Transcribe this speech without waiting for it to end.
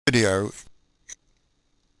Video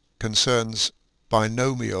concerns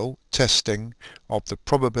binomial testing of the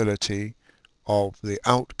probability of the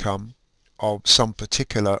outcome of some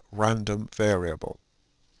particular random variable.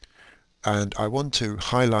 And I want to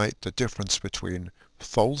highlight the difference between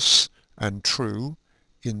false and true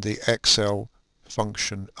in the Excel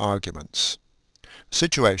function arguments. The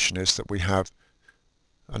situation is that we have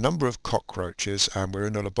a number of cockroaches and we're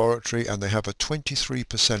in a laboratory and they have a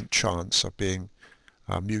 23% chance of being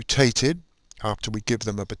mutated after we give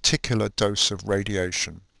them a particular dose of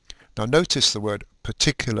radiation. Now notice the word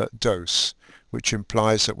particular dose, which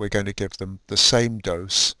implies that we're going to give them the same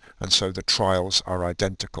dose, and so the trials are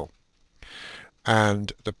identical.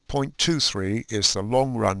 And the 0.23 is the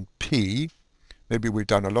long run P. Maybe we've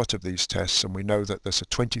done a lot of these tests and we know that there's a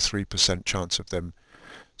 23% chance of them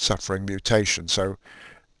suffering mutation. So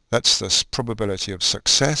that's the probability of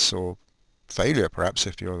success or failure, perhaps,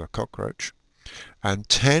 if you're the cockroach. And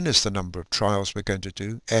 10 is the number of trials we're going to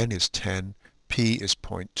do. N is 10, P is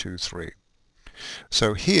 0.23.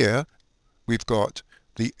 So here we've got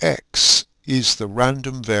the X is the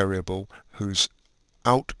random variable whose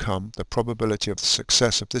outcome, the probability of the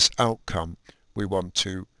success of this outcome, we want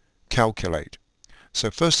to calculate.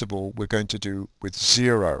 So first of all, we're going to do with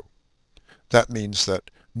 0. That means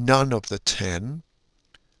that none of the 10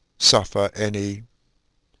 suffer any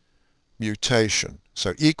mutation.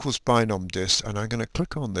 So equals binom.dist, and I'm going to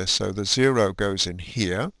click on this so the 0 goes in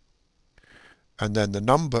here, and then the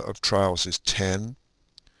number of trials is 10.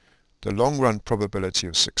 The long run probability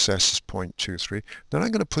of success is 0.23. Then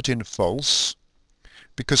I'm going to put in false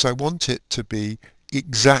because I want it to be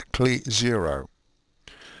exactly 0.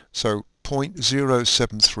 So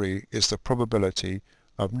 0.073 is the probability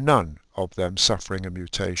of none of them suffering a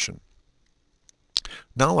mutation.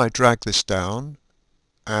 Now I drag this down,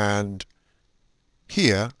 and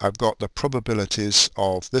here I've got the probabilities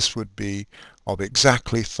of, this would be of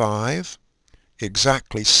exactly 5,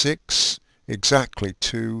 exactly 6, exactly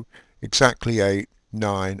 2, exactly 8,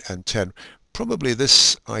 9 and 10. Probably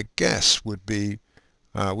this, I guess, would be,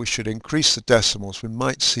 we should increase the decimals. We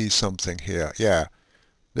might see something here. Yeah,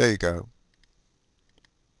 there you go.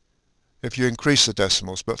 If you increase the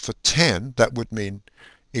decimals, but for 10 that would mean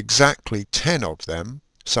exactly 10 of them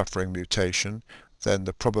suffering mutation, then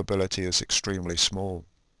the probability is extremely small.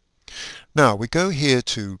 Now we go here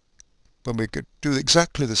to, when we do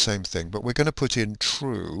exactly the same thing, but we're going to put in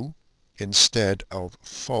true instead of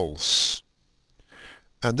false.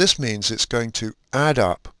 And this means it's going to add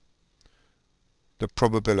up the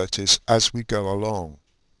probabilities as we go along.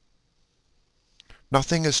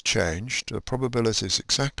 Nothing has changed, the probability is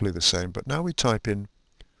exactly the same, but now we type in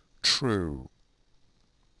true.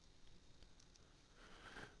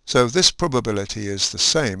 So this probability is the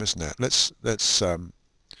same, isn't it? Let's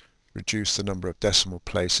reduce the number of decimal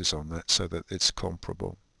places on that so that it's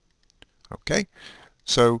comparable. Okay,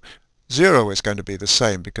 so 0 is going to be the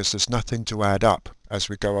same because there's nothing to add up as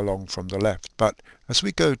we go along from the left. But as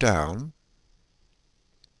we go down,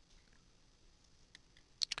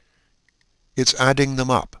 it's adding them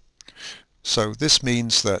up. So this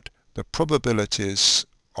means that the probabilities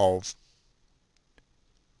of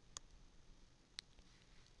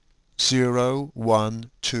 0,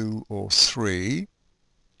 1, 2 or 3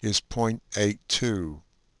 is 0.82.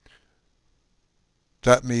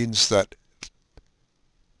 That means that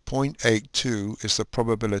 0.82 is the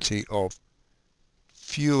probability of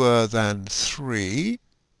fewer than 3.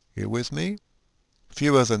 You with me?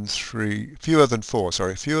 Fewer than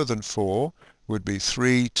 4 would be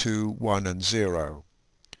 3, 2, 1 and 0.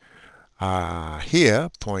 Here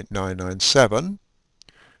 0.997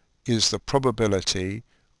 is the probability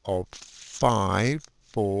of 5,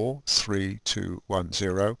 4, 3, 2, 1,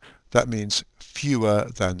 0. That means fewer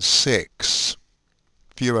than 6.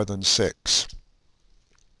 Fewer than 6.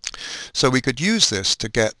 So we could use this to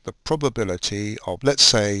get the probability of, let's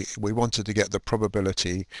say we wanted to get the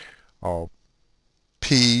probability of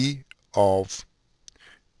P of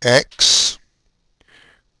X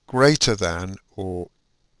greater than or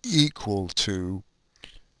equal to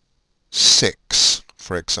 6,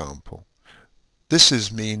 for example.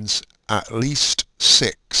 This means at least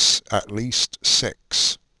 6, at least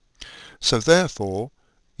 6. So therefore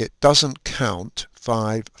it doesn't count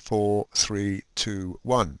 5, 4, 3, 2,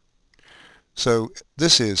 1. So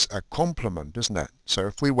this is a complement, isn't it? So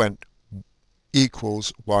if we went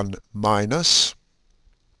equals 1 minus,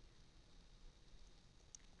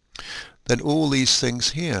 then all these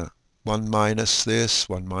things here, 1 minus this,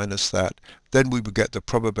 1 minus that, then we would get the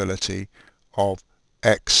probability of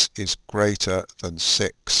X is greater than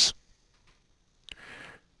 6.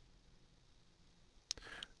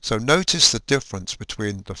 So notice the difference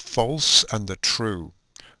between the false and the true.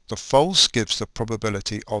 The false gives the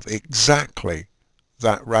probability of exactly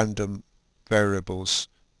that random variable's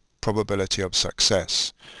probability of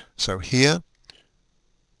success. So here,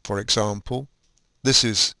 for example, this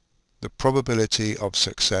is the probability of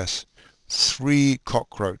success. 3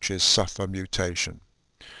 cockroaches suffer mutation.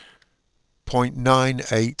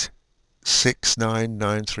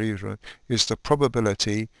 0.986993 is the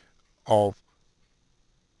probability of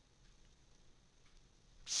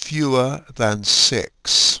fewer than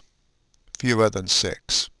 6. Fewer than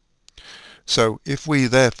 6. So if we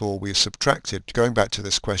subtracted, going back to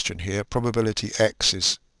this question here, probability x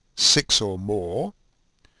is 6 or more.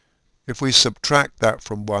 If we subtract that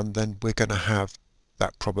from 1, then we're going to have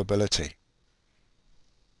that probability.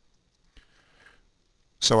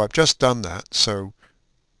 So I've just done that. So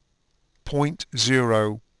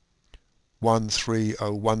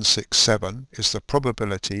 0.013067 is the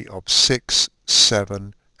probability of 6,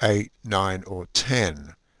 7, 8, 9 or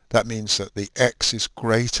 10. That means that the x is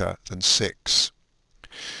greater than 6.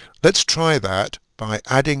 Let's try that by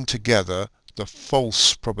adding together the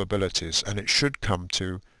false probabilities, and it should come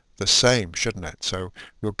to the same, shouldn't it? So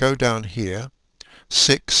we'll go down here,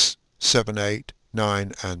 6, 7, 8,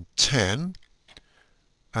 9 and 10,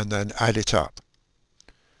 and then add it up.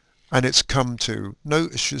 And it's come to, no,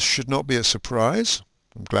 it should not be a surprise.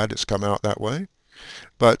 I'm glad it's come out that way.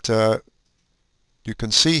 But you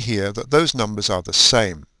can see here that those numbers are the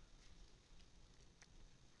same.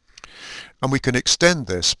 And we can extend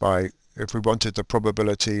this by, if we wanted the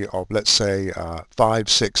probability of, let's say, 5,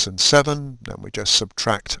 6 and 7, then we just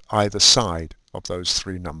subtract either side of those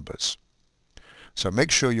 3 numbers. So make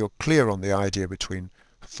sure you're clear on the idea between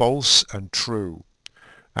false and true.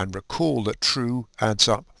 And recall that true adds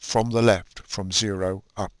up from the left, from 0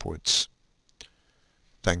 upwards.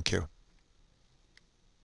 Thank you.